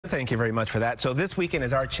Thank you very much for that. So this weekend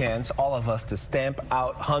is our chance, all of us, to stamp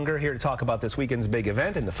out hunger. Here to talk about this weekend's big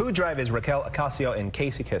event and the food drive is Raquel Ocasio and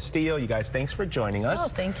Casey Castillo. You guys, thanks for joining us. Oh,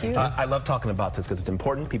 thank you. I love talking about this because it's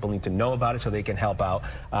important. People need to know about it so they can help out.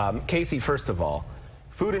 Casey, first of all,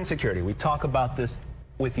 food insecurity. We talk about this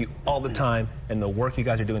with you all the time and the work you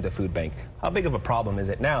guys are doing at the food bank. How big of a problem is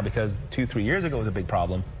it now? Because 2-3 years ago it was a big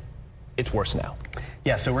problem. It's worse now.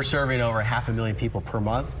 Yeah, so we're serving over 500,000 people per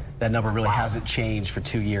month. That number really hasn't changed for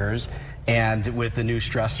 2 years. And with the new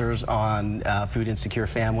stressors on food insecure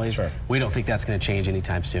families, we don't think that's going to change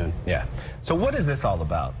anytime soon. Yeah. So what is this all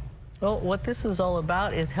about? Well, what this is all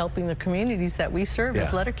about is helping the communities that we serve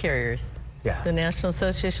as letter carriers. Yeah. The National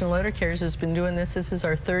Association of Letter Carriers has been doing this. This is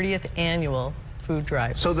our 30th annual food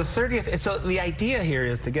drive. So the 30th, so the idea here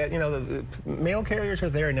is to get, the mail carriers are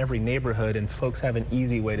there in every neighborhood, and folks have an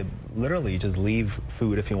easy way to literally just leave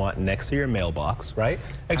food if you want next to your mailbox, right?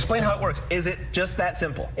 Explain how it works. Is it just that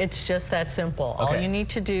simple? It's just that simple. Okay. All you need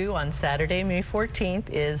to do on Saturday, May 14th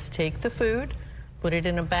is take the food, put it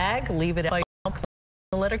in a bag, leave it out.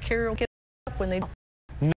 The letter carrier will get it up when they...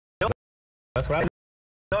 No, that's right.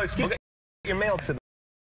 No, excuse me. Your mail...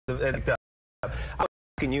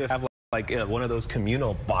 Can you have like one of those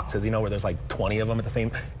communal boxes, where there's like 20 of them at the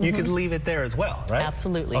same, you could leave it there as well, right?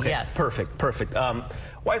 Absolutely, okay, yes. Perfect.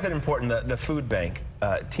 Why is it important, the food bank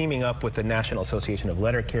teaming up with the National Association of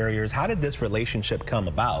Letter Carriers? How did this relationship come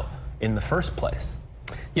about in the first place?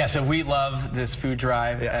 Yeah, so we love this food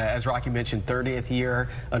drive. As Rocky mentioned, 30th year.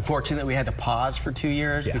 Unfortunately, we had to pause for 2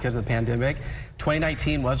 years because of the pandemic.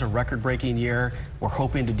 2019 was a record-breaking year. We're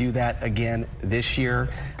hoping to do that again this year.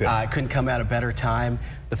 Couldn't come at a better time.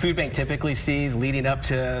 The food bank typically sees leading up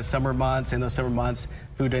to summer months, and those summer months,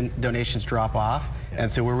 food donations drop off. And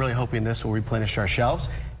so we're really hoping this will replenish our shelves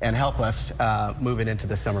and help us moving into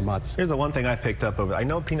the summer months. Here's the one thing I've picked up over. I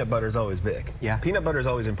know peanut butter is always big. Yeah. Peanut butter is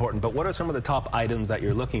always important, but what are some of the top items that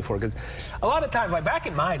you're looking for? Because a lot of times, like back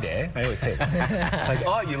in my day, I always say, it's like,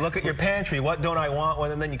 oh, you look at your pantry, what don't I want? Well,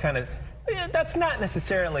 and then you kind of, that's not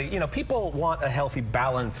necessarily, people want a healthy,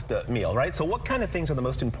 balanced meal, right? So what kind of things are the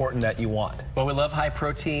most important that you want? Well, we love high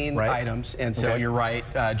protein items, and so you're right,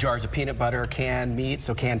 jars of peanut butter, canned meat,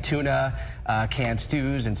 so canned tuna, canned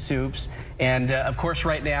stews and soups. And of course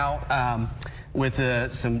right now,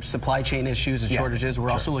 with some supply chain issues and shortages,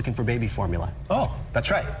 we're also looking for baby formula. Oh, that's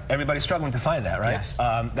right. Everybody's struggling to find that, right? Yes.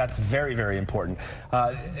 That's very, very important.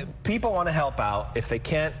 People want to help out if they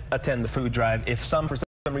can't attend the food drive. If for some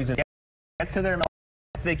reason, get to their mail,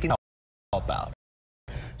 they can help out.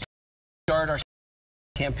 Start our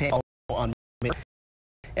campaign on May,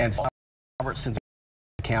 and Robertson's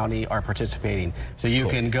County are participating. So you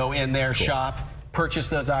can go in there, shop, purchase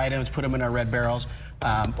those items, put them in our red barrels,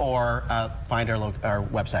 or find our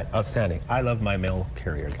website. Outstanding. I love my mail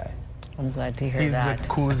carrier guy. I'm glad to hear that. He's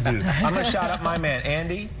the coolest dude. I'm going to shout out my man,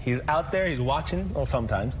 Andy. He's out there. He's watching. Well,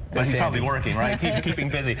 sometimes. But he's probably working, right? Keeping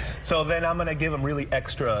busy. So then I'm going to give him really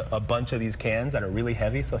a bunch of these cans that are really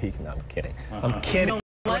heavy so he can... I'm kidding. I'm kidding.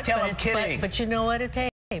 I'm kidding. But you know what it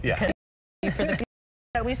takes? Because for the people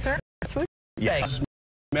that we serve, food bank.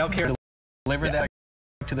 Mail carrier deliver that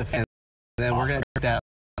to the fans, and then we're going to put that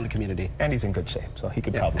on the community. And he's in good shape, so he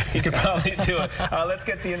could probably do it. Let's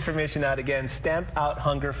get the information out again. Stamp Out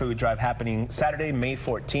Hunger Food Drive happening Saturday, May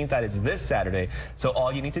 14th. That is this Saturday. So all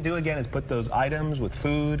you need to do again is put those items with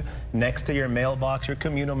food next to your mailbox, your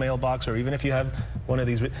communal mailbox, or even if you have one of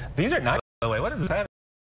these. These are nice, by the way. What is this? I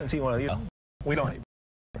haven't seen one of these. We don't.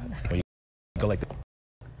 Go like this.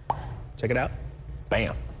 Check it out.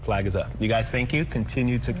 Bam. Flag is up. You guys, thank you.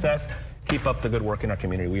 Continued success. Keep up the good work in our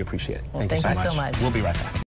community. We appreciate it. Well, thank you so much. We'll be right back.